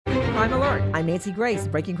Crime Alert. I'm Nancy Grace.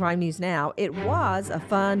 Breaking crime news now. It was a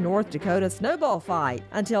fun North Dakota snowball fight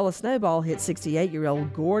until a snowball hit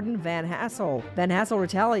 68-year-old Gordon Van Hassel. Van Hassel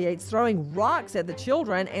retaliates, throwing rocks at the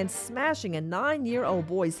children and smashing a 9-year-old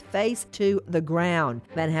boy's face to the ground.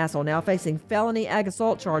 Van Hassel now facing felony ag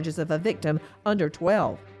assault charges of a victim under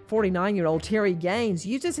 12. 49-year-old Terry Gaines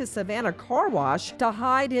uses his Savannah car wash to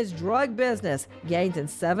hide his drug business. Gaines and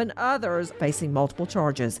 7 others facing multiple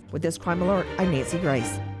charges. With this Crime Alert, I'm Nancy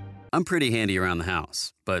Grace. I'm pretty handy around the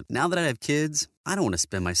house, but now that I have kids, I don't want to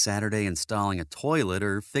spend my Saturday installing a toilet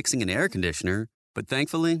or fixing an air conditioner. But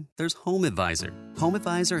thankfully, there's Home Advisor. Home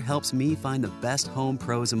Advisor helps me find the best home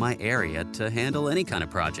pros in my area to handle any kind of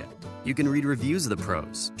project. You can read reviews of the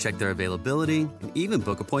pros, check their availability, and even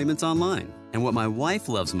book appointments online. And what my wife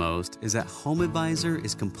loves most is that Home Advisor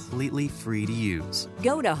is completely free to use.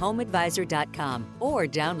 Go to HomeAdvisor.com or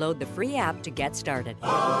download the free app to get started.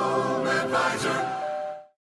 Home Advisor.